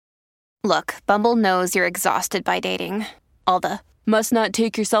Look, Bumble knows you're exhausted by dating. All the must not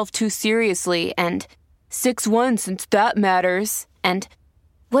take yourself too seriously and 6'1" since that matters. And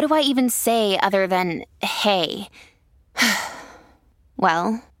what do I even say other than hey?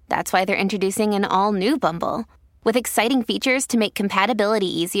 Well, that's why they're introducing an all-new Bumble with exciting features to make compatibility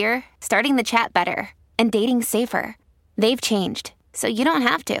easier, starting the chat better, and dating safer. They've changed, so you don't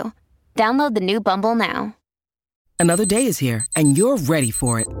have to. Download the new Bumble now. Another day is here, and you're ready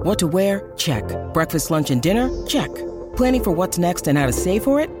for it. What to wear? Check. Breakfast, lunch, and dinner? Check. Planning for what's next and how to save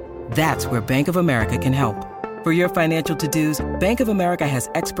for it? That's where Bank of America can help. For your financial to-dos, Bank of America has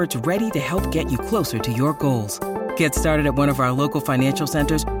experts ready to help get you closer to your goals. Get started at one of our local financial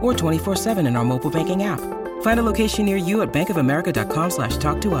centers or 24/7 in our mobile banking app. Find a location near you at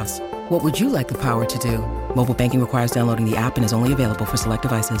bankofamerica.com/talktous. What would you like the power to do? Mobile banking requires downloading the app and is only available for select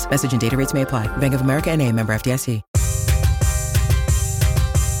devices. Message and data rates may apply. Bank of America N.A., member FDIC.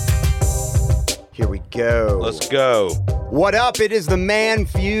 Here we go. Let's go. What up? It is the Man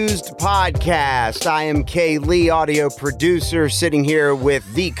Fused podcast. I am Kay Lee, audio producer, sitting here with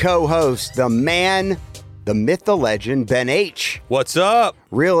the co-host, the man, the myth, the legend, Ben H. What's up?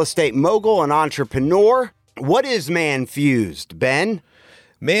 Real estate mogul and entrepreneur. What is Man Fused, Ben?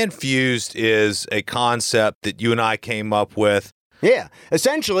 Man Fused is a concept that you and I came up with. Yeah.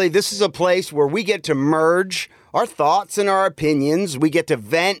 Essentially, this is a place where we get to merge our thoughts and our opinions. We get to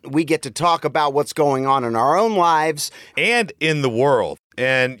vent. We get to talk about what's going on in our own lives. And in the world.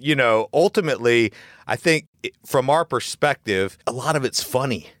 And, you know, ultimately, I think from our perspective, a lot of it's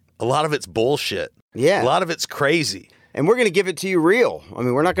funny. A lot of it's bullshit. Yeah. A lot of it's crazy. And we're going to give it to you real. I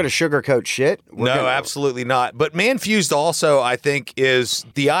mean, we're not going to sugarcoat shit. Absolutely not. But Man Fused also, I think, is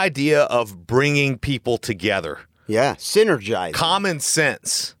the idea of bringing people together. Yeah, synergizing. Common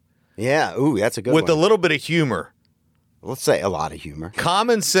sense. Yeah, ooh, that's a good one. With a little bit of humor. Let's say a lot of humor.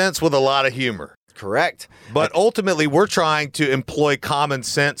 Common sense with a lot of humor. Correct. But ultimately, we're trying to employ common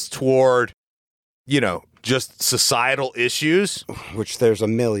sense toward, you know, just societal issues. Which there's a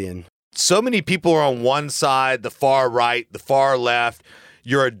million. So many people are on one side, the far right, the far left.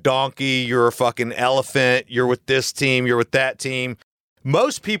 You're a donkey, you're a fucking elephant, you're with this team, you're with that team.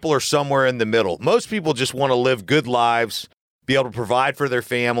 Most people are somewhere in the middle. Most people just want to live good lives, be able to provide for their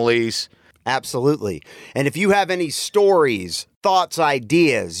families. Absolutely. And if you have any stories, thoughts,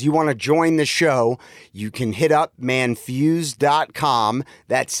 ideas, you want to join the show, you can hit up manfused.com.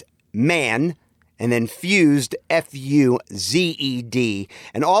 That's man, and then fused, F-U-Z-E-D.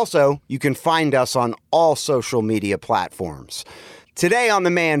 And also, you can find us on all social media platforms. Today on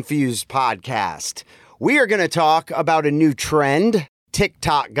the Man Fused podcast, we are going to talk about a new trend.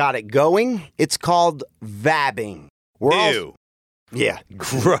 TikTok got it going. It's called Vabbing. Ew. Yeah.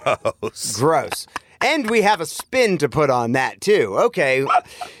 Gross. Gross. And we have a spin to put on that, too. Okay.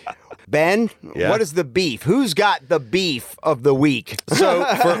 Ben, What is the beef? Who's got the beef of the week? So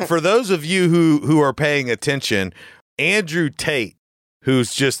for those of you who are paying attention, Andrew Tate,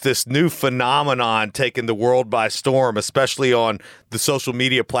 who's just this new phenomenon taking the world by storm, especially on the social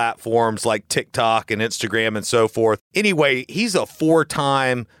media platforms like TikTok and Instagram and so forth. Anyway, he's a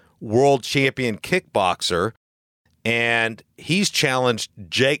 4-time world champion kickboxer, and he's challenged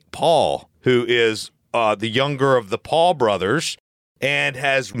Jake Paul, who is the younger of the Paul brothers, and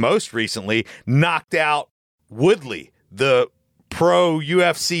has most recently knocked out Woodley, the pro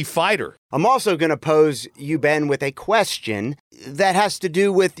UFC fighter. I'm also going to pose you, Ben, with a question that has to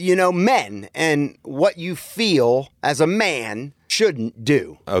do with, men and what you feel as a man shouldn't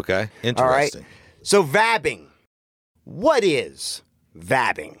do. Okay, interesting. All right. So vabbing. What is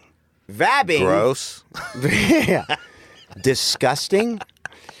vabbing? Vabbing. Gross. Yeah. Disgusting.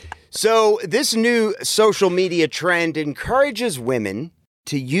 So this new social media trend encourages women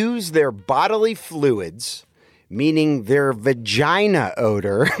to use their bodily fluids, meaning their vagina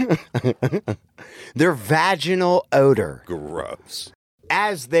odor, their vaginal odor. Gross.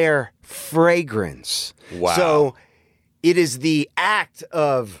 As their fragrance. Wow. So it is the act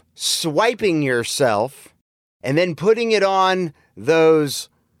of swiping yourself and then putting it on those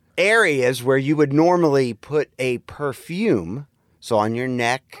areas where you would normally put a perfume. So on your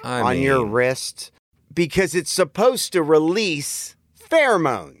neck, on your wrist, because it's supposed to release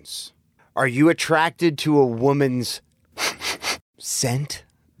pheromones. Are you attracted to a woman's scent,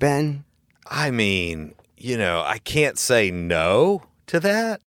 Ben? I mean, I can't say no to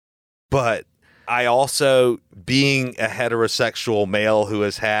that, but I also, being a heterosexual male who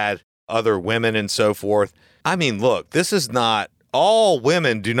has had other women and so forth, I mean, look, this is not, all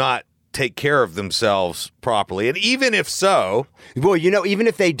women do not take care of themselves properly. And even if so, well, even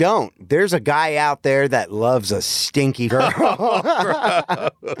if they don't, there's a guy out there that loves a stinky girl.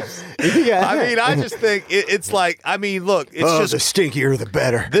 Yeah. I mean, I just think it's like, I mean, look, it's just the stinkier the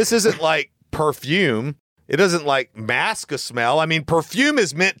better. This isn't like perfume. It doesn't like mask a smell. I mean, perfume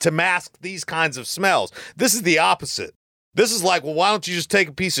is meant to mask these kinds of smells. This is the opposite. This is like, well, why don't you just take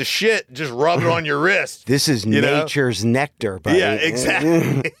a piece of shit and just rub it on your wrist? This is nature's nectar, buddy. Yeah,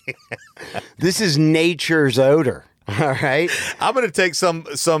 exactly. This is nature's odor. All right. I'm going to take some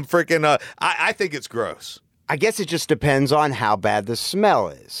freaking, I think it's gross. I guess it just depends on how bad the smell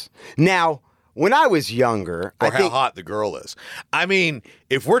is. Now, when I was younger, or how hot the girl is. I mean,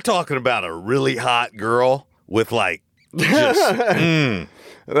 if we're talking about a really hot girl with like just,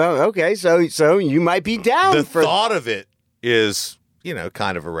 well, okay, so you might be down the for thought of it is,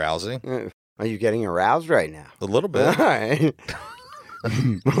 kind of arousing. Are you getting aroused right now? A little bit. All right.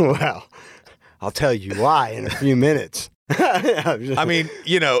 Well, I'll tell you why in a few minutes. I mean,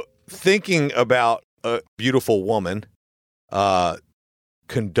 thinking about a beautiful woman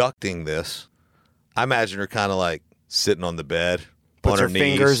conducting this, I imagine her kind of like sitting on the bed, puts on her her knees.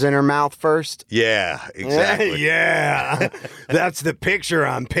 fingers in her mouth first. Yeah, exactly. Yeah, that's the picture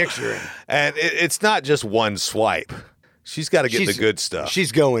I'm picturing. And it's not just one swipe. She's got to get the good stuff.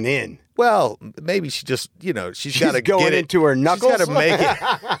 She's going in. Well, maybe she just, she's got to going get into her knuckles. She's got to make it.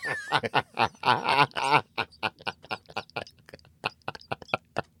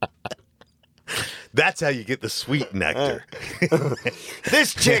 That's how you get the sweet nectar.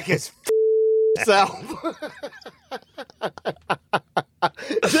 This chick is self.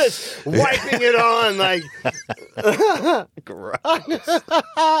 Just wiping it on like gross.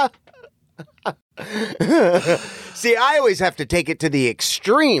 See, I always have to take it to the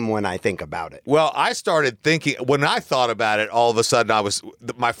extreme when I think about it. Well, I started thinking, when I thought about it, all of a sudden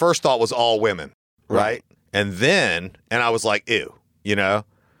my first thought was all women, right? And I was like, ew,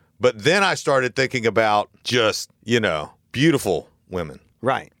 But then I started thinking about just, beautiful women.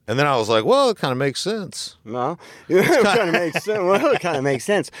 Right. And then I was like, well, it kind of makes sense. No, it kind of makes sense. Well, it kind of makes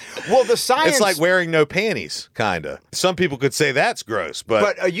sense. Well, the science... It's like wearing no panties, kind of. Some people could say that's gross, but...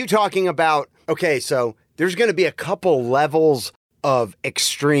 But are you talking about... Okay, so there's going to be a couple levels of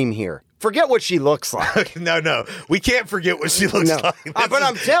extreme here. Forget what she looks like. No. We can't forget what she looks like. But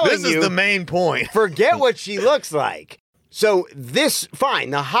I'm telling you... This is the main point. Forget what she looks like. So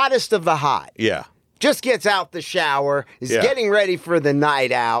fine, the hottest of the hot. Yeah. Just gets out the shower, is getting ready for the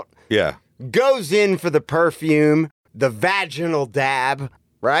night out. Yeah. Goes in for the perfume, the vaginal dab,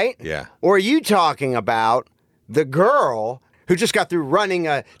 right? Yeah. Or are you talking about the girl who just got through running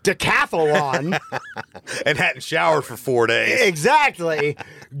a decathlon and hadn't showered for 4 days? Exactly.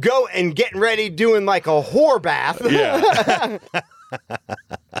 Go and getting ready doing like a whore bath. Yeah.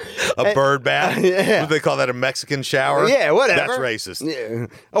 A bird bath? Yeah. What do they call that, a Mexican shower? Yeah, whatever. That's racist. Yeah.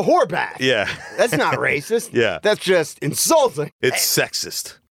 A whore bath. Yeah. That's not racist. Yeah. That's just insulting. It's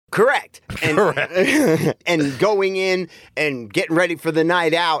sexist. Correct. And, Correct. And going in and getting ready for the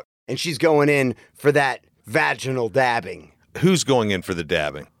night out, and she's going in for that vaginal dabbing. Who's going in for the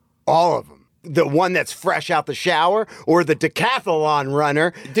dabbing? All of them. The one that's fresh out the shower or the decathlon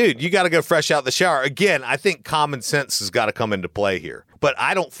runner. Dude, you got to go fresh out the shower. Again, I think common sense has got to come into play here. But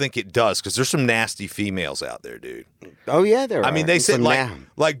I don't think it does, because there's some nasty females out there, dude. Oh, yeah, there are. I mean, they say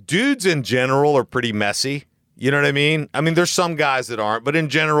like dudes in general are pretty messy. You know what I mean? I mean, there's some guys that aren't, but in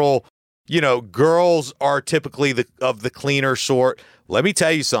general, girls are typically of the cleaner sort. Let me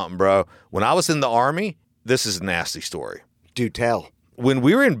tell you something, bro. When I was in the Army, this is a nasty story. Do tell. When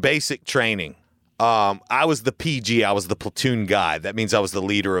we were in basic training, I was the PG. I was the platoon guy. That means I was the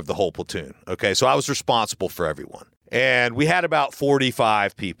leader of the whole platoon. Okay, so I was responsible for everyone. And we had about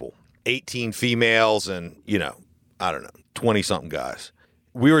 45 people, 18 females and, 20-something guys.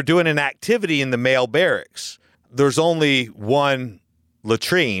 We were doing an activity in the male barracks. There's only one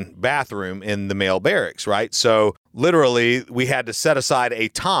latrine, bathroom in the male barracks, right? So literally, we had to set aside a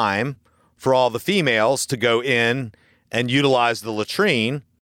time for all the females to go in and utilize the latrine,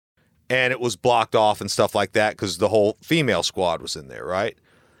 and it was blocked off and stuff like that because the whole female squad was in there, right?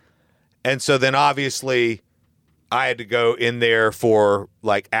 And so then obviously I had to go in there for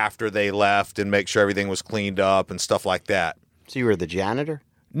like after they left and make sure everything was cleaned up and stuff like that. So you were the janitor?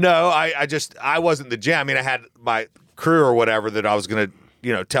 No, I wasn't the janitor. I mean, I had my crew or whatever that I was going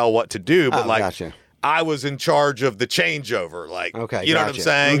to, tell what to do, but gotcha. I was in charge of the changeover, like, okay, you know what I'm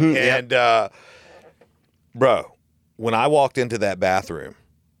saying? Mm-hmm, and, bro, when I walked into that bathroom,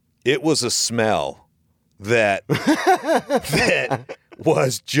 it was a smell that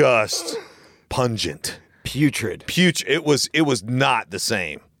was just pungent. Putrid. It was not the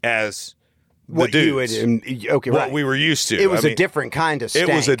same. as the What you would, dudes. okay, What right. we were used to. It was a different kind of stank.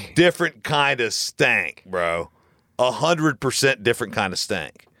 It was a different kind of stank, bro. 100% different kind of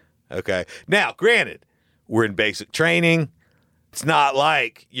stank. Okay. Now, granted, we're in basic training. It's not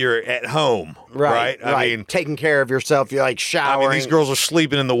like you're at home, right? I mean, taking care of yourself. You're like showering. I mean, these girls are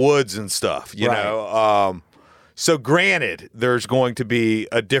sleeping in the woods and stuff, you know? So granted, there's going to be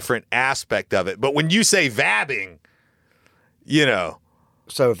a different aspect of it. But when you say vabbing, you know.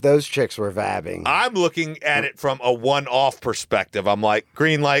 So if those chicks were vabbing. I'm looking at it from a one-off perspective. I'm like,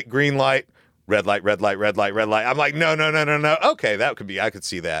 green light, red light, red light, red light, red light. I'm like, no. Okay, that could be, I could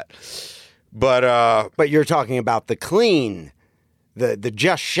see that. But you're talking about the clean, the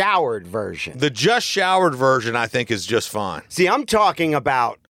just showered version. The just showered version, I think, is just fine. See, I'm talking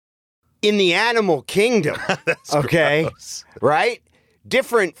about in the animal kingdom. Okay, gross. Right?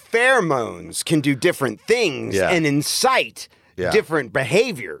 Different pheromones can do different things and incite different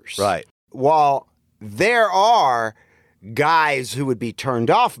behaviors. Right. While there are guys who would be turned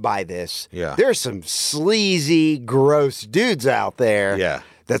off by this, there's some sleazy, gross dudes out there. Yeah.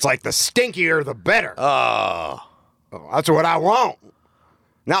 That's like the stinkier, the better. Oh, that's what I want.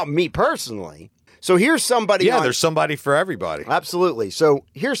 Not me personally. So here's somebody. Yeah, there's somebody for everybody. Absolutely. So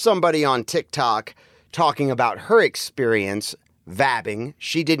here's somebody on TikTok talking about her experience vabbing.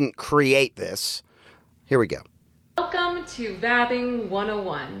 She didn't create this. Here we go. Welcome to Vabbing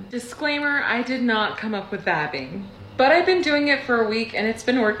 101. Disclaimer, I did not come up with vabbing, but I've been doing it for a week and it's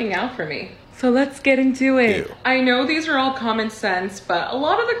been working out for me. So let's get into it. Ew. I know these are all common sense, but a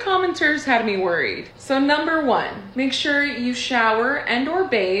lot of the commenters had me worried. So number 1, make sure you shower and or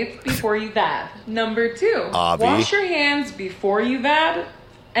bathe before you vab. Number 2, wash your hands before you vab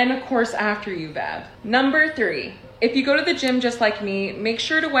and of course after you vab. Number 3, if you go to the gym just like me, make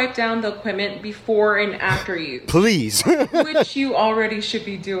sure to wipe down the equipment before and after use. Please. Which you already should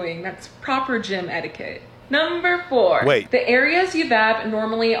be doing. That's proper gym etiquette. Number 4. Wait. The areas you vab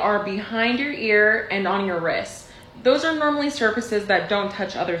normally are behind your ear and on your wrists. Those are normally surfaces that don't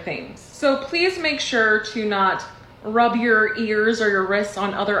touch other things. So please make sure to not rub your ears or your wrists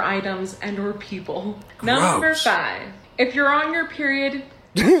on other items and or people. Gross. Number 5. If you're on your period,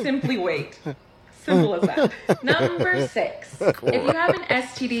 simply wait. Simple as that. Number 6. If you have an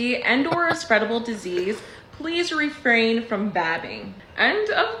STD and or a spreadable disease, please refrain from vabbing. And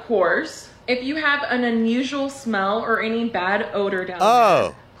of course, if you have an unusual smell or any bad odor down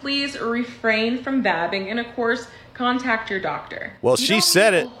there, please refrain from vabbing and of course, contact your doctor. Well, you she don't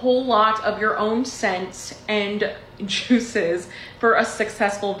said need it. A whole lot of your own scents and juices for a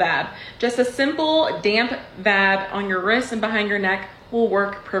successful vab. Just a simple damp vab on your wrist and behind your neck will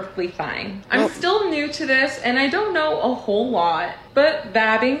work perfectly fine. I'm still new to this and I don't know a whole lot, but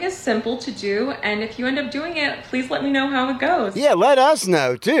vabbing is simple to do, and if you end up doing it, please let me know how it goes. Yeah, let us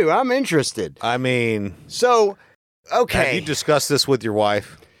know too. I'm interested. I mean, so, okay. Have you discussed this with your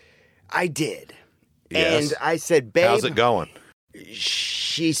wife? I did. Yes. And I said, babe. How's it going?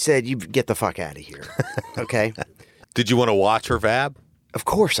 She said, you get the fuck out of here. Okay. Did you want to watch her vab? Of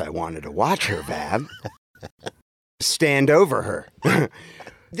course I wanted to watch her vab. Stand over her.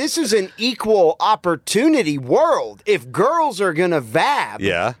 This is an equal opportunity world. If girls are going to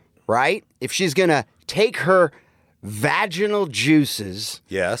vab, right? If she's going to take her vaginal juices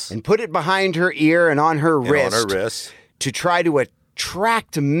and put it behind her ear and on her wrist to try to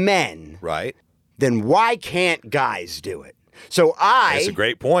attract men, right? Then why can't guys do it? So That's a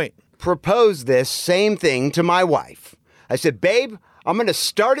great point. Proposed this same thing to my wife. I said, babe, I'm going to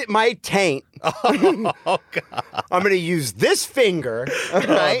start at my taint. Oh, God. I'm going to use this finger,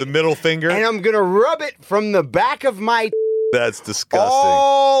 right? The middle finger? And I'm going to rub it from the back of my That's disgusting.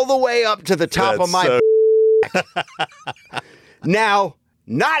 all the way up to the top of my Now,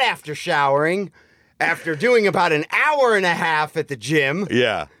 not after showering, after doing about an hour and a half at the gym.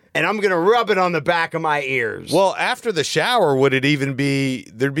 Yeah. And I'm going to rub it on the back of my ears. Well, after the shower, would it even be,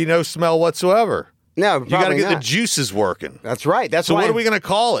 there'd be no smell whatsoever? No, you got to get not. the juices working. That's right. That's so why. What are we going to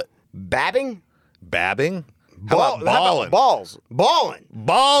call it? Babbing? Babbing? How about balling? How about balls? Balling.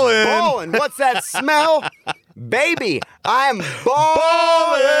 Balling. Balling. What's that smell? Baby, I'm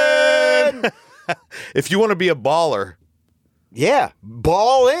balling. If you want to be a baller. Yeah,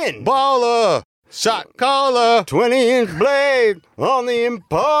 ball in. Baller. Shot caller. 20-inch blade on the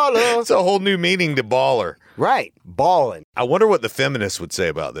Impala. It's a whole new meaning to baller. Right. Ballin'. I wonder what the feminists would say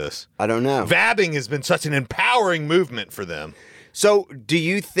about this. I don't know. Vabbing has been such an empowering movement for them. So, do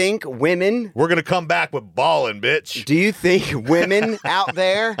you think women... We're going to come back with ballin', bitch. Do you think women out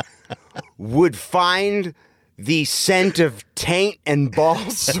there would find the scent of taint and ball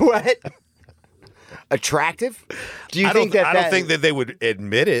sweat attractive? Do you I think don't think that they would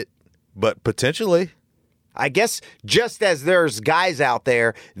admit it, but potentially. I guess just as there's guys out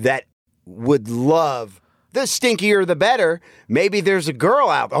there that would love the stinkier the better, maybe there's a girl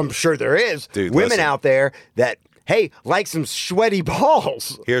out, I'm sure there is, Dude, women listen. out there that, hey, like some sweaty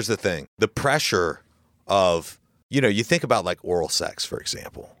balls. Here's the thing. The pressure of, you think about like oral sex, for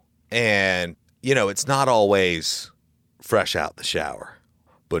example, and, it's not always fresh out the shower,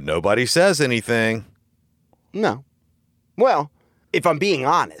 but nobody says anything. No. Well, if I'm being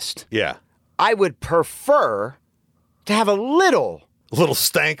honest, Yeah. I would prefer to have a little,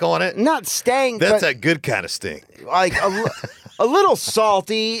 Stank on it. not stank, That's but a good kind of stink. like a little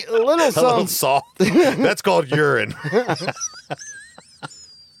salty, a little A little some. salt. That's called urine.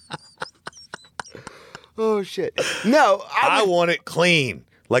 Oh shit! No, I want it clean,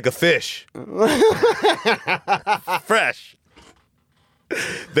 like a fish. Fresh.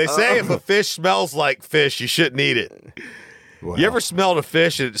 They say if a fish smells like fish, you shouldn't eat it. Well, You ever smelled a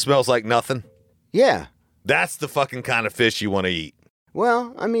fish and it smells like nothing? Yeah. That's the fucking kind of fish you want to eat.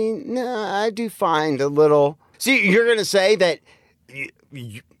 Well, I mean, no, I do find a little. See, you're gonna say that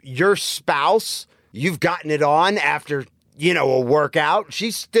your spouse, you've gotten it on after a workout.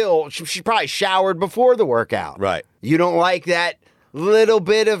 She probably showered before the workout. Right. You don't like that little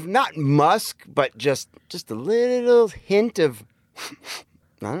bit of not musk, but just a little hint of.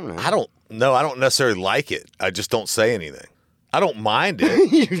 I don't know. I don't necessarily like it. I just don't say anything. I don't mind it.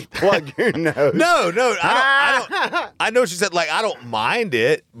 You just plug your nose. No, I don't. I know what you said. Like, I don't mind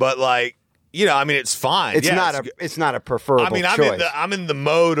it, but like, it's fine. It's Yeah, it's not a preferable choice. I'm in the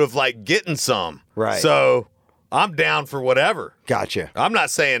mode of like getting some. Right. So I'm down for whatever. Gotcha. I'm not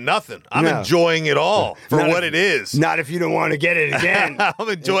saying nothing. I'm No. enjoying it all for Not what if- it is. Not if you don't want to get it again. I'm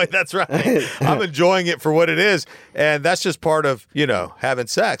enjoying. That's right. I'm enjoying it for what it is, and that's just part of having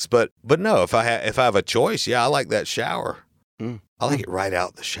sex. But no, if I have a choice, yeah, I like that shower. I like it right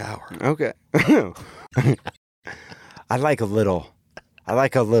out the shower. Okay. I like a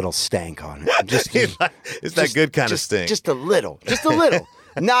little stank on it. It's that good kind of stink. Just a little.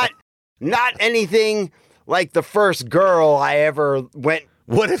 Not anything like the first girl I ever went.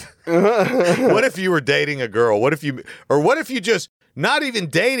 What if you were dating a girl? What if you just not even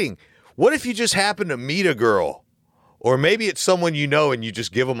dating? What if you just happen to meet a girl, or maybe it's someone you know and you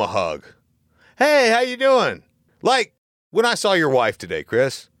just give them a hug? Hey, how you doing? Like when I saw your wife today,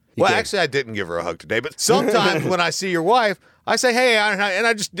 Chris. Well, did. actually, I didn't give her a hug today, but sometimes when I see your wife, I say, hey, and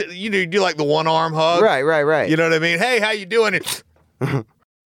I just you do like the one arm hug. Right. You know what I mean? Hey, how you doing?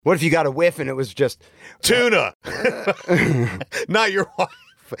 What if you got a whiff and it was just Tuna. Not your wife.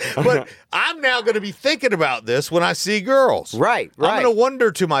 But I'm now going to be thinking about this when I see girls. Right. I'm going to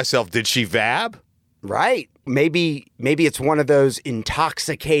wonder to myself, did she vab? Right. Maybe it's one of those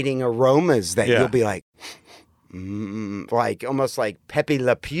intoxicating aromas that you'll be like, like almost like Pepe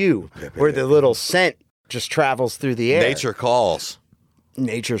Le Pew, where the little scent just travels through the air. Nature calls.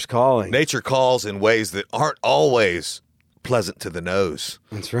 Nature's calling. Nature calls in ways that aren't always pleasant to the nose.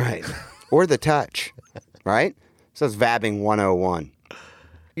 That's right. Or the touch, right? So it's Vabbing 101.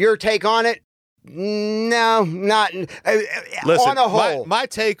 Your take on it? No, not Listen, on a whole. my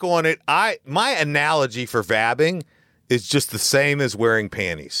take on it, my analogy for vabbing is just the same as wearing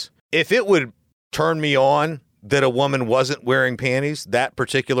panties. If it would turn me on that a woman wasn't wearing panties, that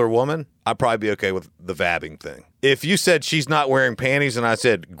particular woman, I'd probably be okay with the vabbing thing. If you said she's not wearing panties and I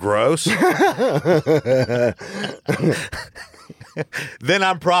said gross, then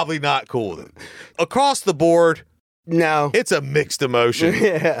I'm probably not cool with it. Across the board, No. it's a mixed emotion.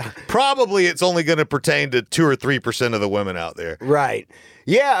 Yeah. Probably it's only going to pertain to 2 or 3% of the women out there. Right.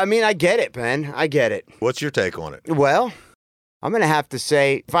 Yeah, I mean, I get it, Ben. I get it. What's your take on it? Well, I'm going to have to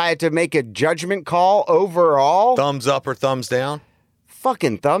say, if I had to make a judgment call overall, Thumbs up or thumbs down?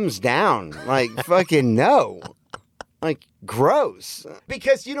 fucking thumbs down. Like, fucking no. Like, gross.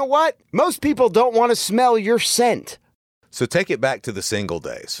 Because you know what? Most people don't want to smell your scent. So take it back to the single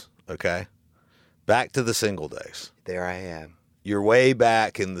days, okay? Back to the single days. There I am. You're way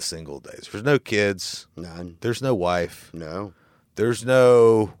back in the single days. There's no kids. None. There's no wife. No. There's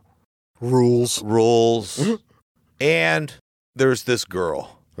no Rules. And there's this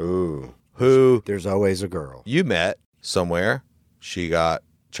girl Ooh. who There's always a girl. you met somewhere. She got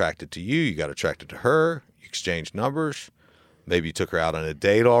attracted to you. You got attracted to her. You exchanged numbers. Maybe you took her out on a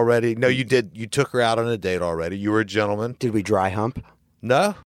date already. No, you did. You took her out on a date already. You were a gentleman. Did we dry hump?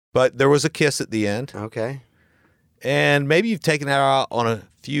 No, but there was a kiss at the end. Okay. And maybe you've taken her out on a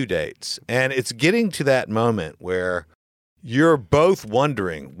few dates. And it's getting to that moment where you're both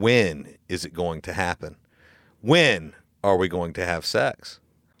wondering, when is it going to happen? When are we going to have sex?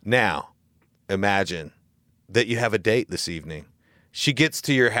 Now, imagine that you have a date this evening. She gets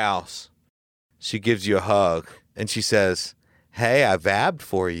to your house. She gives you a hug, and she says, "Hey, I vabbed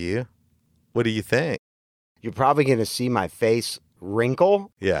for you. What do you think?" You're probably going to see my face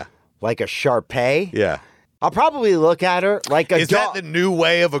wrinkle. Yeah. Like a Shar-Pei. Yeah. I'll probably look at her like a Is that the new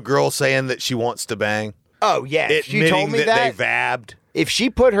way of a girl saying that she wants to bang? Oh, yeah. If she told me that, they vabbed. if she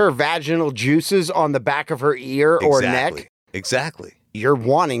put her vaginal juices on the back of her ear or neck, Exactly. you're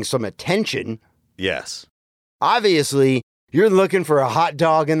wanting some attention. Yes. Obviously, you're looking for a hot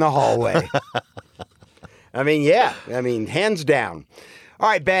dog in the hallway. I mean, yeah. I mean, hands down. All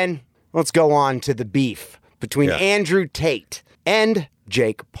right, Ben, let's go on to the beef between Andrew Tate and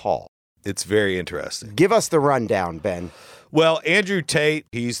Jake Paul. It's very interesting. Give us the rundown, Ben. Well, Andrew Tate,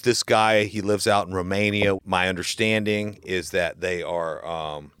 he's this guy. He lives out in Romania. My understanding is that they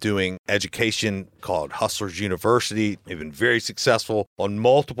are doing education called Hustlers University. They've been very successful on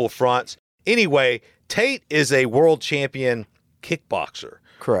multiple fronts. Anyway, Tate is a world champion kickboxer.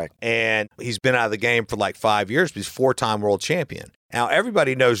 Correct. And he's been out of the game for like 5 years, but he's 4-time world champion. Now,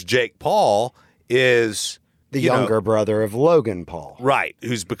 everybody knows Jake Paul is the younger brother of Logan Paul. Right,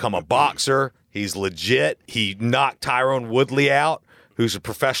 who's become a boxer. He's legit. He knocked Tyrone Woodley out, who's a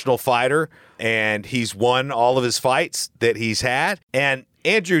professional fighter, and he's won all of his fights that he's had. And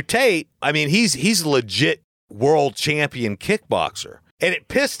Andrew Tate, I mean, he's a legit world champion kickboxer. And it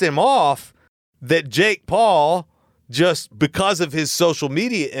pissed him off that Jake Paul, just because of his social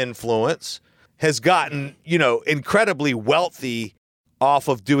media influence, has gotten, incredibly wealthy off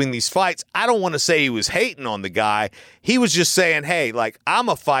of doing these fights. I don't want to say he was hating on the guy. He was just saying, hey, like, I'm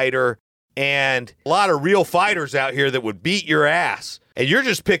a fighter and a lot of real fighters out here that would beat your ass. And you're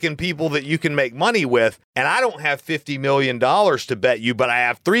just picking people that you can make money with. And I don't have $50 million to bet you, but I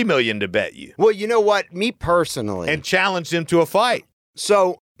have $3 million to bet you. Well, you know what? Me personally. And challenged him to a fight.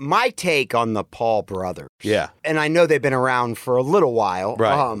 So my take on the Paul brothers. Yeah. And I know they've been around for a little while.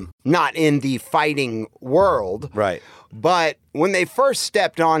 Right. Not in the fighting world. Right. But when they first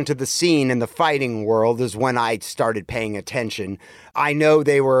stepped onto the scene in the fighting world is when I started paying attention. I know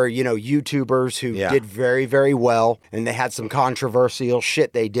they were, YouTubers who did very, very well, and they had some controversial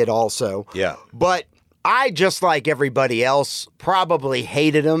shit they did also. Yeah. But I, just like everybody else, probably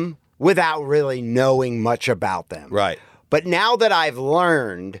hated them without really knowing much about them. Right. But now that I've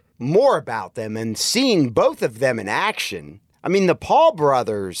learned more about them and seen both of them in action, I mean, the Paul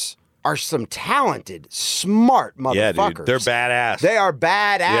brothers are some talented, smart motherfuckers. Yeah, dude, they're badass. They are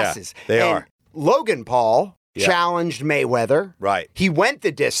badasses. Yeah, they are. Logan Paul challenged Mayweather. Right. He went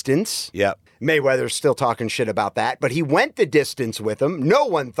the distance. Yep. Mayweather's still talking shit about that, but he went the distance with him. No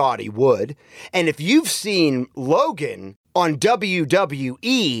one thought he would. And if you've seen Logan on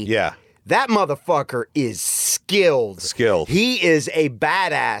WWE, that motherfucker is skilled. He is a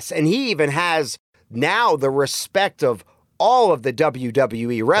badass, and he even has now the respect of all of the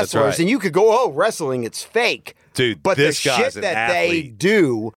WWE wrestlers. Right. And you could go, wrestling, it's fake. Dude, but this the guy's shit an that they athlete.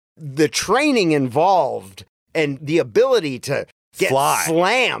 do, the training involved, and the ability to get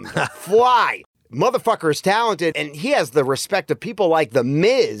slammed, fly. Motherfucker is talented, and he has the respect of people like The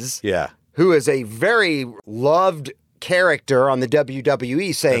Miz, who is a very loved character on the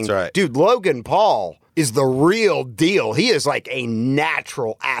WWE, saying, dude, Logan Paul is the real deal. He is like a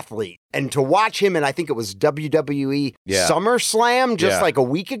natural athlete. And to watch him, and I think it was WWE SummerSlam just like a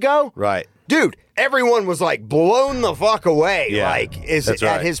week ago. Right. Dude, everyone was like blown the fuck away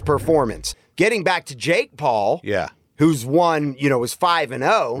at his performance. Getting back to Jake Paul, who's won, was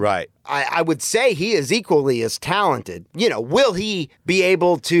 5-0. Right. I would say he is equally as talented. Will he be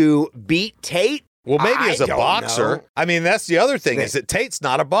able to beat Tate? Well, maybe as a boxer. Know. I mean, that's the other thing is that Tate's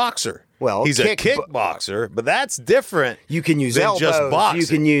not a boxer. Well, he's a kickboxer, but that's different. You can use than elbows, just boxing. you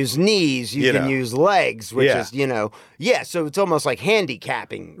can use knees, you can use legs, which is, so it's almost like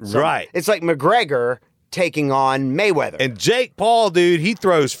handicapping. So right. It's like McGregor taking on Mayweather. And Jake Paul, dude, he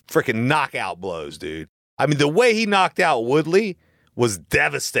throws freaking knockout blows, dude. I mean, the way he knocked out Woodley was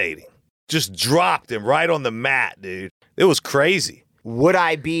devastating. Just dropped him right on the mat, dude. It was crazy. Would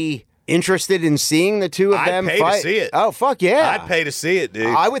I be interested in seeing the two of them fight? I'd pay to see it. Oh, fuck yeah. I'd pay to see it, dude.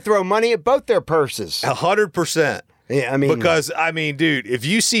 I would throw money at both their purses. 100%. Yeah, I mean. Because, dude,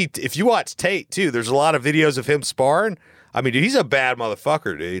 if you watch Tate, too, there's a lot of videos of him sparring. I mean, dude, he's a bad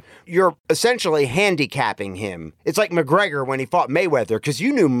motherfucker, dude. You're essentially handicapping him. It's like McGregor when he fought Mayweather, because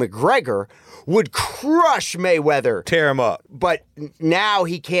you knew McGregor would crush Mayweather. Tear him up. But now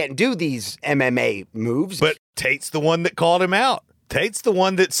he can't do these MMA moves. But Tate's the one that called him out. Tate's the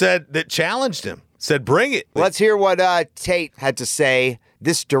one that challenged him. Said, bring it. Let's hear what Tate had to say.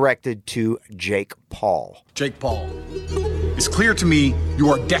 This directed to Jake Paul. Jake Paul, It's clear to me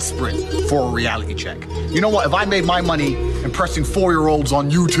you are desperate for a reality check. You know what? If I made my money impressing 4-year-olds on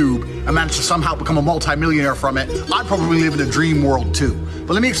YouTube and managed to somehow become a multimillionaire from it, I'd probably live in a dream world too.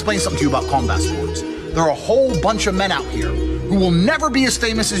 But let me explain something to you about combat sports. There are a whole bunch of men out here who will never be as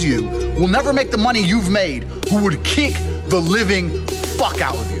famous as you, will never make the money you've made, who would kick the living fuck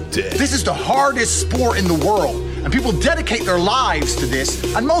out of you. This is the hardest sport in the world, and people dedicate their lives to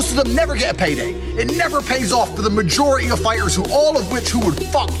this, and most of them never get a payday. It never pays off for the majority of fighters, all of which would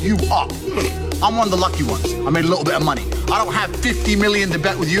fuck you up. I'm one of the lucky ones. I made a little bit of money. I don't have 50 million to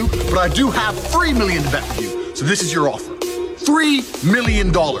bet with you, but I do have 3 million to bet with you. So this is your offer. $3 million.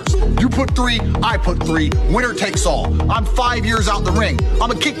 You put 3, I put 3. Winner takes all. I'm 5 years out the ring. I'm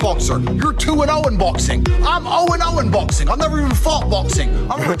a kickboxer. You're 2-0 in boxing. I'm 0-0 in boxing. I've never even fought boxing.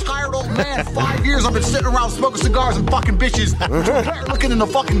 I'm a retired old man. 5 years I've been sitting around smoking cigars and fucking bitches, looking in the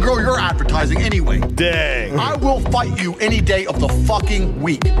fucking girl you're advertising anyway. Dang. I will fight you any day of the fucking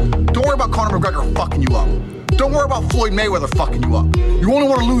week. Don't worry about Conor McGregor fucking you up. Don't worry about Floyd Mayweather fucking you up. You only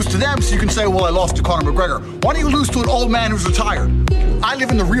want to lose to them so you can say, well, I lost to Conor McGregor. Why don't you lose to an old man who's retired? I live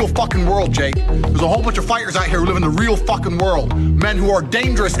in the real fucking world, Jake. There's a whole bunch of fighters out here who live in the real fucking world. Men who are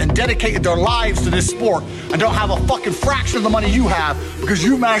dangerous and dedicated their lives to this sport and don't have a fucking fraction of the money you have because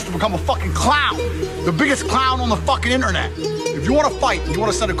you managed to become a fucking clown. The biggest clown on the fucking internet. If you want to fight and you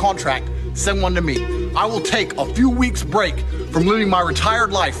want to send a contract, send one to me. I will take a few weeks break from living my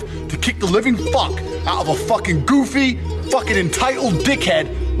retired life to kick the living fuck out of a fucking goofy, fucking entitled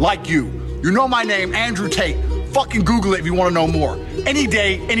dickhead like you. You know my name, Andrew Tate. Fucking Google it if you want to know more. Any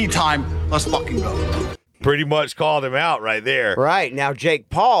day, anytime, let's fucking go. Pretty much called him out right there. Right. Now, Jake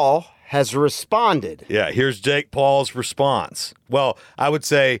Paul has responded. Yeah, here's Jake Paul's response. Well, I would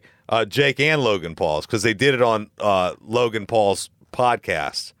say Jake and Logan Paul's because they did it on Logan Paul's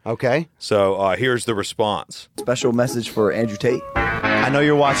podcast. Okay. So here's the response. Special message for Andrew Tate. I know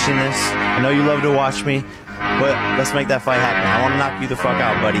you're watching this. I know you love to watch me, but let's make that fight happen. I want to knock you the fuck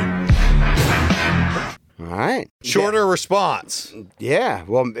out, buddy. All right. Shorter response. Yeah.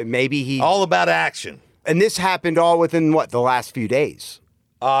 Well, maybe he... All about action. And this happened all within, what, the last few days?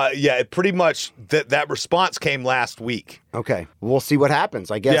 Yeah, it pretty much that response came last week. Okay. We'll see what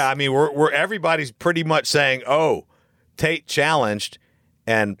happens, I guess. Yeah, I mean, we're everybody's pretty much saying, oh, Tate challenged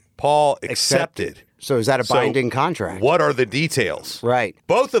and Paul accepted. So is that a binding contract? What are the details? Right.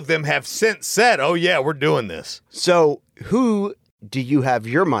 Both of them have since said, oh, yeah, we're doing this. So who do you have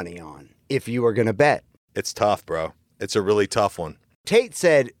your money on if you were going to bet? It's tough, bro. It's a really tough one. Tate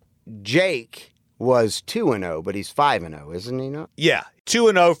said Jake was 2-0, but he's 5-0, isn't he not? Yeah,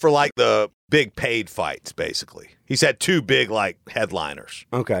 2-0 for like the big paid fights, basically. He's had 2 big like headliners.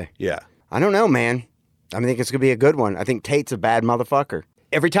 Okay. Yeah. I don't know, man. I think it's going to be a good one. I think Tate's a bad motherfucker.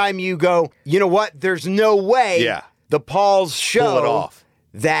 Every time you go, you know what? There's no way the Pauls show pull it off.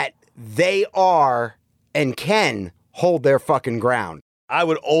 That they are and can hold their fucking ground. I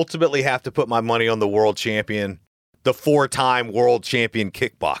would ultimately have to put my money on the world champion, the 4-time world champion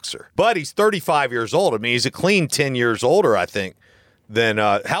kickboxer. But he's 35 years old. I mean, he's a clean 10 years older, I think, than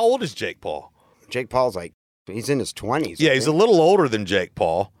how old is Jake Paul? Jake Paul's like, he's in his 20s. Yeah, he's a little older than Jake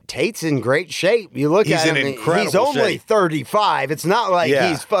Paul. Tate's in great shape. You look He's at him, in incredible he's only shape. 35. It's not like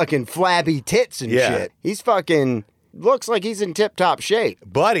he's fucking flabby tits and shit. He's fucking, looks like he's in tip-top shape.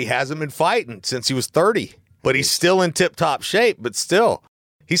 But he hasn't been fighting since he was 30. But he's still in tip-top shape, but still.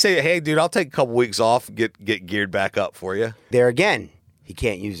 He said, hey, dude, I'll take a couple weeks off and get geared back up for you. There again, he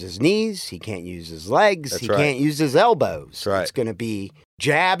can't use his knees. He can't use his legs. That's he right. can't use his elbows. That's right. It's going to be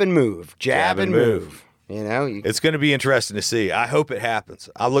jab and move, jab and move. You know? It's going to be interesting to see. I hope it happens.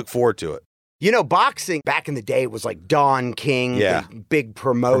 I look forward to it. You know, boxing back in the day was like Don King, the big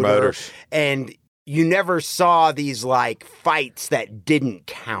promoters. And you never saw these like fights that didn't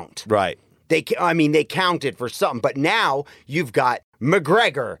count. Right. They counted for something. But now you've got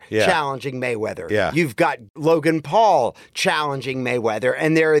McGregor challenging Mayweather. Yeah. You've got Logan Paul challenging Mayweather.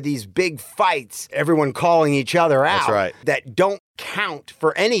 And there are these big fights, everyone calling each other out, that don't count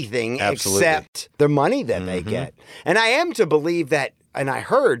for anything except the money that they get. And I am to believe that, and I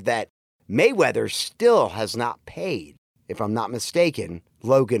heard that Mayweather still has not paid, if I'm not mistaken,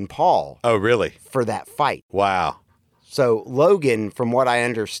 Logan Paul. Oh, really? For that fight. Wow. So Logan, from what I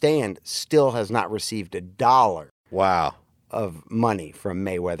understand, still has not received $1. Wow. Of money from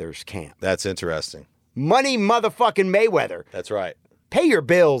Mayweather's camp. That's interesting. Money motherfucking Mayweather. That's right. Pay your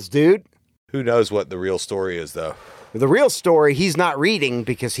bills, dude. Who knows what the real story is, though? The real story, he's not reading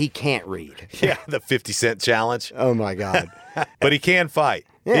because he can't read. Yeah, the 50-cent challenge. Oh, my God. But he can fight.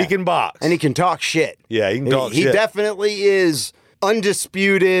 Yeah. He can box. And he can talk shit. Yeah, he can talk shit. He definitely is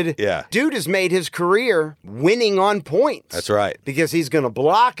undisputed. Yeah. Dude has made his career winning on points. That's right. Because he's going to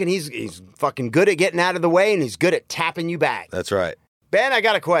block and he's fucking good at getting out of the way and he's good at tapping you back. That's right. Ben, I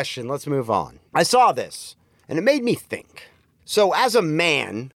got a question. Let's move on. I saw this and it made me think. So as a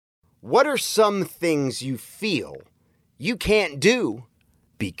man, what are some things you feel you can't do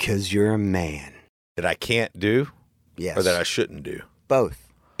because you're a man? That I can't do? Yes. Or that I shouldn't do? Both.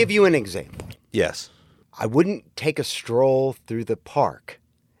 Give you an example. Yes. I wouldn't take a stroll through the park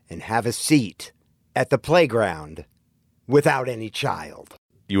and have a seat at the playground without any child.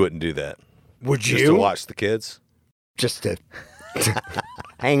 You wouldn't do that? Would Just you? to watch the kids? Just to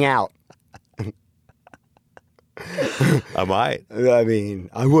hang out. I might. I mean,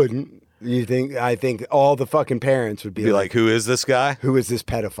 I wouldn't. I think all the fucking parents would Be like, who is this guy? who is this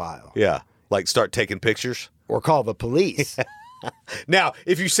pedophile? Yeah. Like start taking pictures? Or call the police. Now,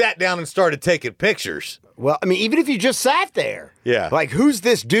 if you sat down and started taking pictures. Well, I mean, even if you just sat there. Yeah. Like, who's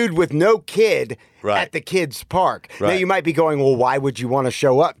this dude with no kid Right. at the kids' park? Now, Right. you might be going, well, why would you want to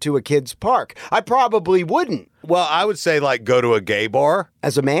show up to a kid's park? I probably wouldn't. Well, I would say like go to a gay bar.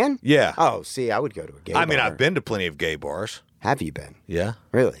 As a man? Yeah. Oh, see, I would go to a gay bar. I mean, I've been to plenty of gay bars. Have you been? Yeah.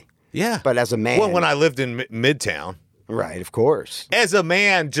 Really? Yeah. But as a man. Well, when I lived in Midtown. Right, of course. As a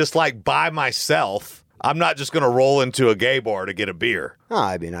man, just like by myself, I'm not just going to roll into a gay bar to get a beer. Oh,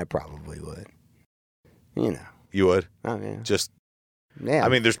 I mean, I probably would. You know. You would? Oh, yeah. Just, Yeah. I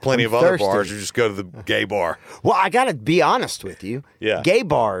mean, there's plenty I'm of other thirsty. bars. You just go to the gay bar. Well, I got to be honest with you. Yeah. Gay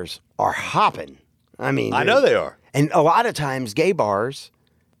bars are hopping. I mean, I know they are. And a lot of times, gay bars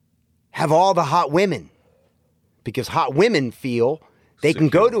have all the hot women because hot women feel they can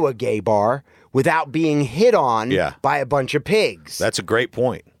go to a gay bar without being hit on Yeah. by a bunch of pigs. That's a great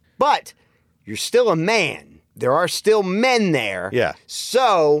point. But you're still a man. There are still men there. Yeah.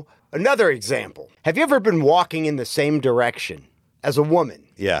 So, another example. Have you ever been walking in the same direction as a woman?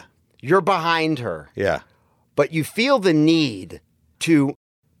 Yeah. You're behind her, Yeah. but you feel the need to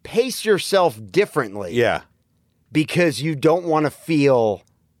pace yourself differently. Yeah. Because you don't want to feel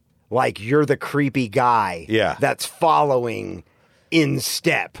like you're the creepy guy Yeah. that's following in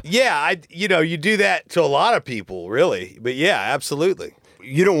step. Yeah. You do that to a lot of people, really. But yeah, absolutely.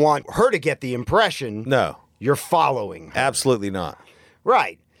 You don't want her to get the impression No, you're following her. absolutely not.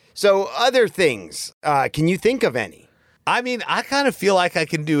 Right. So other things, can you think of any? I mean, I kind of feel like I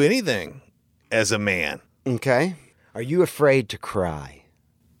can do anything as a man. Okay. Are you afraid to cry?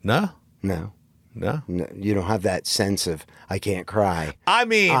 No, No. no. No, you don't have that sense of, I can't cry. I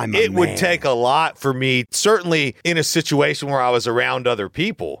mean, I'm a it would man. take a lot for me, certainly in a situation where I was around other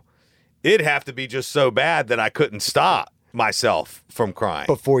people. It'd have to be just so bad that I couldn't stop myself from crying.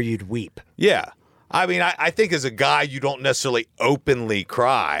 Before you'd weep. Yeah. I mean, I think as a guy, you don't necessarily openly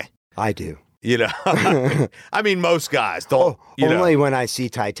cry, I do. you know? I mean, most guys don't, Only when I see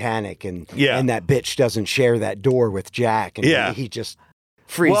Titanic and Yeah. and that bitch doesn't share that door with Jack and Yeah. he just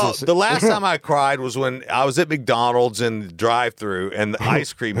freezes. Well, the last time I cried was when I was at McDonald's in the drive-thru and the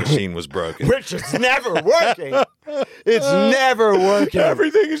ice cream machine was broken. Which is never working. It's never working.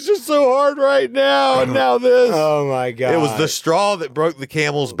 Everything is just so hard right now, and now this. Oh my God. It was the straw that broke the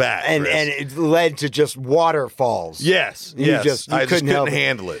camel's back. and Chris. it led to just waterfalls. yes, You yes. just- you I just couldn't help couldn't it.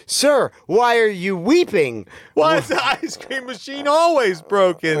 handle it. Sir, why are you weeping? Why is the ice cream machine always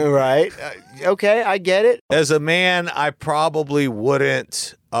broken? Right. Okay, I get it. As a man, I probably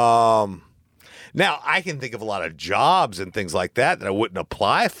wouldn't. Now, I can think of a lot of jobs and things like that I wouldn't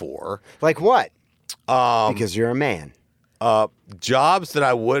apply for. Like what? Because you're a man. Jobs that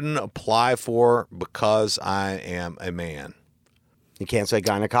I wouldn't apply for because I am a man. You can't say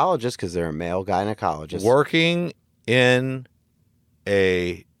gynecologist because they're a male gynecologist. Working in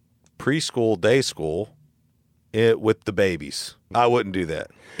a preschool, day school with the babies. I wouldn't do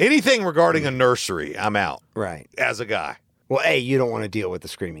that. Anything regarding a nursery, I'm out Right. as a guy. Well, A, you don't want to deal with the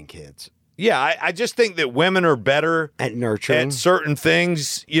screaming kids. Yeah, I just think that women are better At nurturing. at certain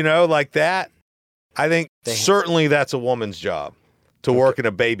things, like that. I think They- certainly that's a woman's job to work in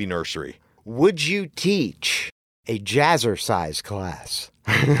a baby nursery. Would you teach a jazzercise class?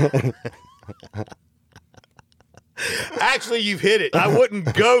 Actually, you've hit it. I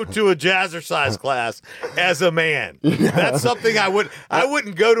wouldn't go to a jazzercise class as a man. That's something I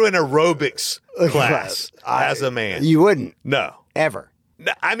wouldn't go to an aerobics class as a man. You wouldn't, No. ever.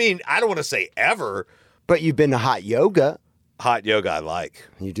 No, I mean, I don't want to say ever. But you've been to hot yoga. Hot yoga I like.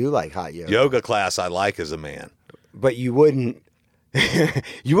 You do like hot yoga. Yoga class I like as a man. But you wouldn't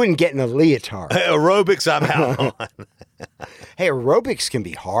you wouldn't get in a leotard. Aerobics I'm out on. Hey, aerobics can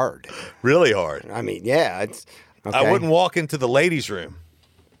be hard. Really hard. I mean, yeah, it's okay. I wouldn't walk into the ladies' room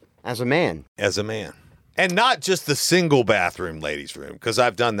As a man. as a man. And not just the single bathroom ladies' room, because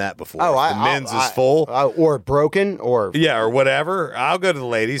I've done that before. Oh, the men's is full. Or broken, or... Yeah, or whatever. I'll go to the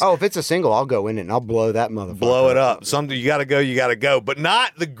ladies. Oh, if it's a single, I'll go in it and I'll blow that motherfucker. Blow it up. Something you got to go. But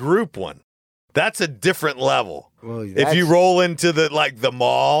not the group one. That's a different level. Well, if you roll into the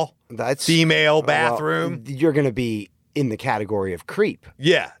mall, that's female bathroom, you're going to be in the category of creep.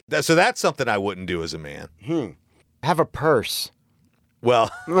 Yeah. So that's something I wouldn't do as a man. Have a purse.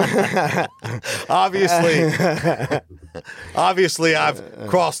 Well, obviously I've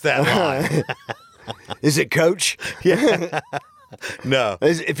crossed that line. Is it Coach? Yeah. No.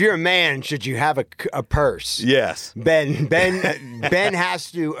 If you're a man, should you have a purse? Yes. Ben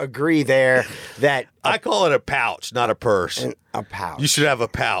has to agree there that I call it a pouch, not a purse. A pouch. You should have a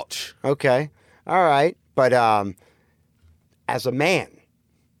pouch. Okay. All right. But as a man,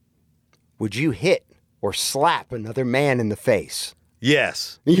 would you hit or slap another man in the face?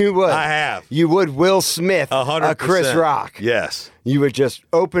 Yes. You would. I have. You would Will Smith, 100%. Chris Rock. Yes. You would just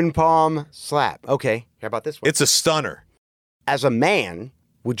open palm slap. Okay. How about this one? It's a stunner. As a man,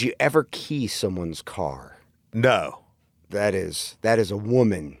 would you ever key someone's car? No. That is a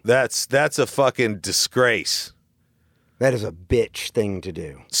woman. That's a fucking disgrace. That is a bitch thing to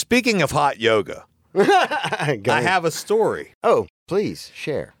do. Speaking of hot yoga, I have a story. Oh, please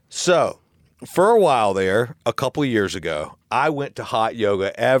share. So, for a while there, a couple years ago, I went to hot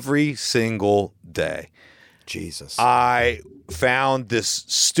yoga every single day. Jesus. I found this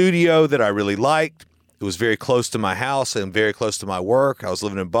studio that I really liked. It was very close to my house and very close to my work. I was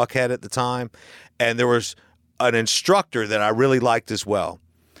living in Buckhead at the time. And there was an instructor that I really liked as well.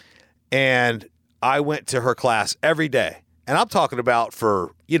 And I went to her class every day. And I'm talking about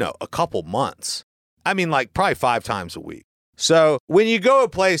for, a couple months. I mean, probably 5 times a week. So when you go a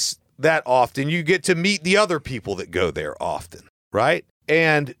place that often, you get to meet the other people that go there often, right?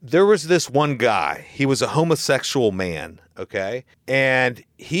 And there was this one guy. He was a homosexual man, okay? And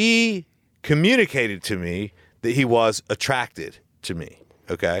he communicated to me that he was attracted to me,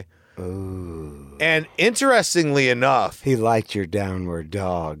 okay? Ooh. And interestingly enough... He liked your downward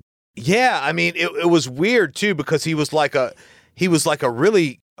dog. Yeah, I mean, it was weird, too, because he was like a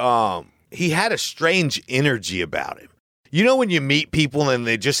really... he had a strange energy about him. You know when you meet people and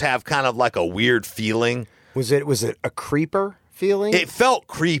they just have kind of like a weird feeling? Was it a creeper feeling? It felt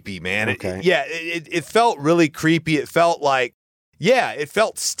creepy, man. Okay. It felt really creepy. It felt like, it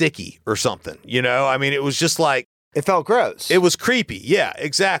felt sticky or something, I mean, it was just like... It felt gross. It was creepy. Yeah,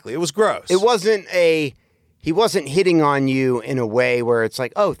 exactly. It was gross. He wasn't hitting on you in a way where it's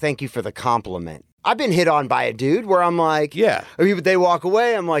like, oh, thank you for the compliment. I've been hit on by a dude where I'm like, yeah. They walk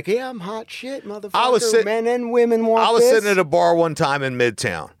away. I'm like, yeah, I'm hot shit, motherfucker. Men and women want this. I was sitting at a bar one time in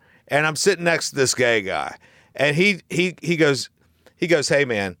Midtown, and I'm sitting next to this gay guy, and he goes, hey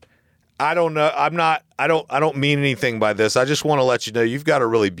man, I don't know, I don't mean anything by this. I just want to let you know you've got a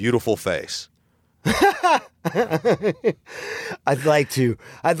really beautiful face. I'd like to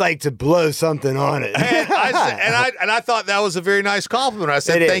blow something on it. and I thought that was a very nice compliment. I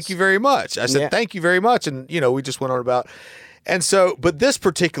said, thank you very much. I said, thank you very much. And, we just went on about. And so, but this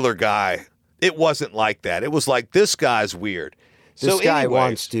particular guy, it wasn't like that. It was like, this guy's weird. This guy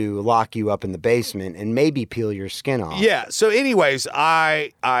wants to lock you up in the basement and maybe peel your skin off. Yeah. So anyways,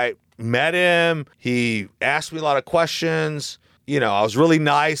 I met him. He asked me a lot of questions. I was really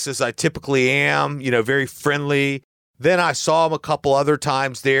nice, as I typically am, very friendly. Then I saw him a couple other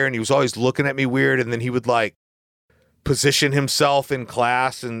times there, and he was always looking at me weird, and then he would, position himself in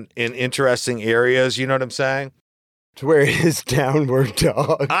class and in interesting areas, you know what I'm saying? To where his downward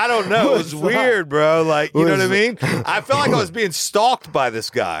dog. I don't know. It was weird, bro. You know what I mean? I felt like I was being stalked by this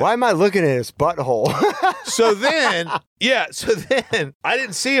guy. Why am I looking at his butthole? So then I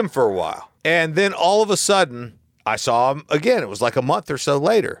didn't see him for a while. And then all of a sudden... I saw him again. It was like a month or so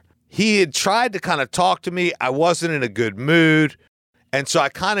later. He had tried to kind of talk to me. I wasn't in a good mood. And so I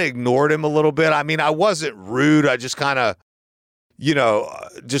kind of ignored him a little bit. I mean, I wasn't rude. I just kind of,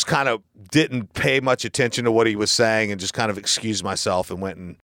 didn't pay much attention to what he was saying and just kind of excused myself and went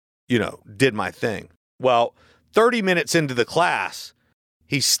and, did my thing. Well, 30 minutes into the class,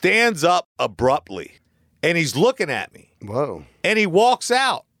 he stands up abruptly and he's looking at me. Whoa. And he walks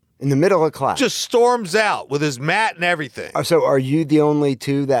out. In the middle of class. Just storms out with his mat and everything. So are you the only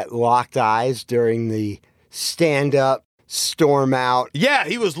two that locked eyes during the stand-up, storm out? Yeah,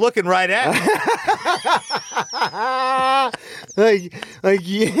 he was looking right at me.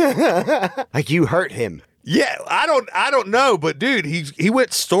 like you hurt him. Yeah, I don't know, but dude, he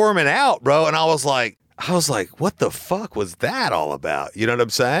went storming out, bro, and I was like, I was like, what the fuck was that all about? You know what I'm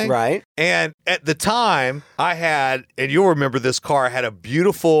saying? Right. And at the time, I had, and you'll remember this car, I had a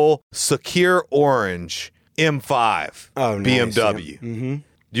beautiful Sakir Orange M5 BMW. Yeah. Mm-hmm.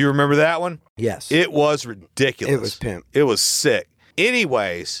 Do you remember that one? Yes. It was ridiculous. It was pimp. It was sick.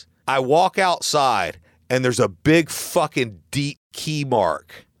 Anyways, I walk outside, and there's a big fucking deep key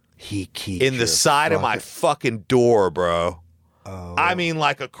mark He keyed in the side of my fucking door, bro. Oh. I mean,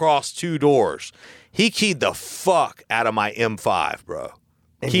 like across 2 doors. He keyed the fuck out of my M5, bro.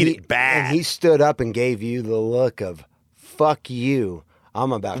 Keyed it bad. And he stood up and gave you the look of, fuck you.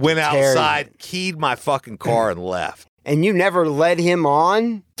 I'm about to Went tear outside, you. keyed my fucking car, and left. And you never led him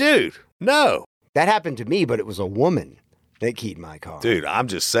on? Dude, no. That happened to me, but it was a woman that keyed my car. Dude, I'm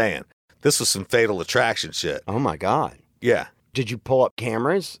just saying. This was some Fatal Attraction shit. Oh, my God. Yeah. Did you pull up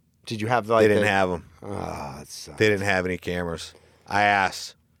cameras? Did you have They didn't have them. Oh, it sucks. They didn't have any cameras. I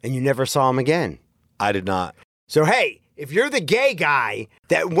asked. And you never saw him again? I did not. So, hey, if you're the gay guy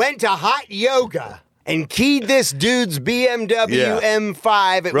that went to hot yoga and keyed this dude's BMW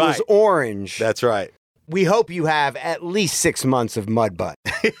M5, it was orange. That's right. We hope you have at least 6 months of mud butt.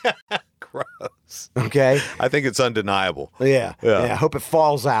 Gross. Okay? I think it's undeniable. Yeah. I hope it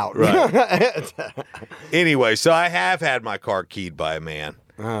falls out. Right. Anyway, so I have had my car keyed by a man.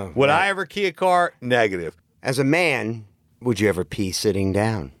 Oh, Would man. I ever key a car? Negative. As a man, would you ever pee sitting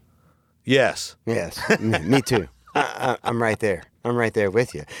down? Yes. Yes. Me too. I'm right there. I'm right there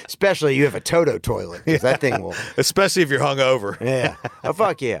with you. Especially you have a Toto toilet, 'cause that thing will. Especially if you're hungover. Yeah. Oh,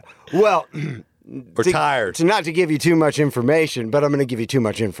 fuck yeah. Well, Or tired. So not to give you too much information, but I'm going to give you too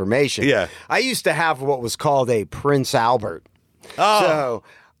much information. Yeah. I used to have what was called a Prince Albert. Oh. So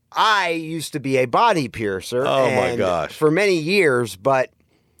I used to be a body piercer. Oh, my and gosh. For many years, but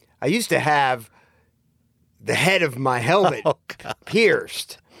I used to have the head of my helmet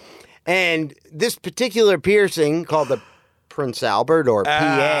pierced. And this particular piercing called the Prince Albert or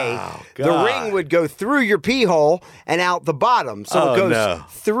PA, the God. ring would go through your pee hole and out the bottom. So it goes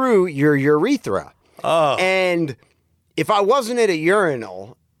through your urethra. Oh. And if I wasn't at a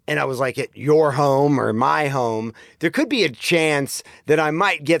urinal and I was like at your home or my home, there could be a chance that I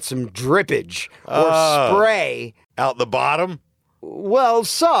might get some drippage or spray. Out the bottom? Well,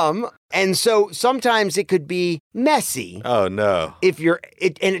 some. And so sometimes it could be messy. Oh, no. If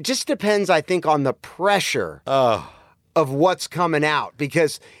and it just depends, I think, on the pressure of what's coming out.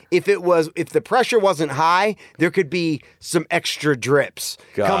 Because if the pressure wasn't high, there could be some extra drips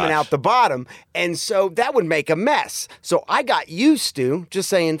coming out the bottom. And so that would make a mess. So I got used to just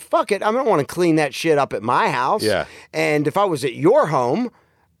saying, fuck it, I don't want to clean that shit up at my house. Yeah. And if I was at your home,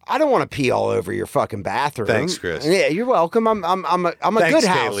 I don't want to pee all over your fucking bathroom. Thanks, Chris. Yeah, you're welcome. I'm a Thanks, good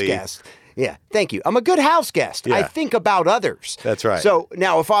house Kaylee. guest. Yeah, thank you. I'm a good house guest. Yeah. I think about others. That's right. So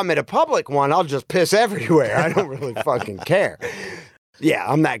now if I'm at a public one, I'll just piss everywhere. I don't really fucking care. Yeah,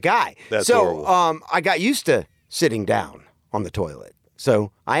 I'm that guy. That's so horrible. I got used to sitting down on the toilet.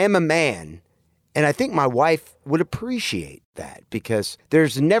 So I am a man, and I think my wife would appreciate that because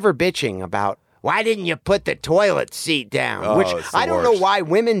there's never bitching about, why didn't you put the toilet seat down? Oh, Which it's the I don't know worst. why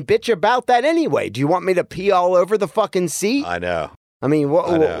women bitch about that anyway. Do you want me to pee all over the fucking seat? I know. I mean,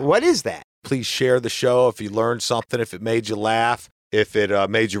 I know. what is that? Please share the show if you learned something, if it made you laugh, if it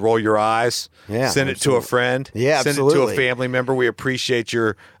made you roll your eyes. Yeah, Send it to a friend. Yeah, Send it to absolutely. a family member. We appreciate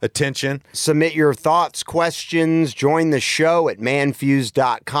your attention. Submit your thoughts, questions, join the show at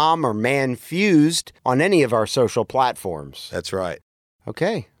manfused.com or manfused on any of our social platforms. That's right.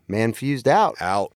 Okay, Manfused out. Out.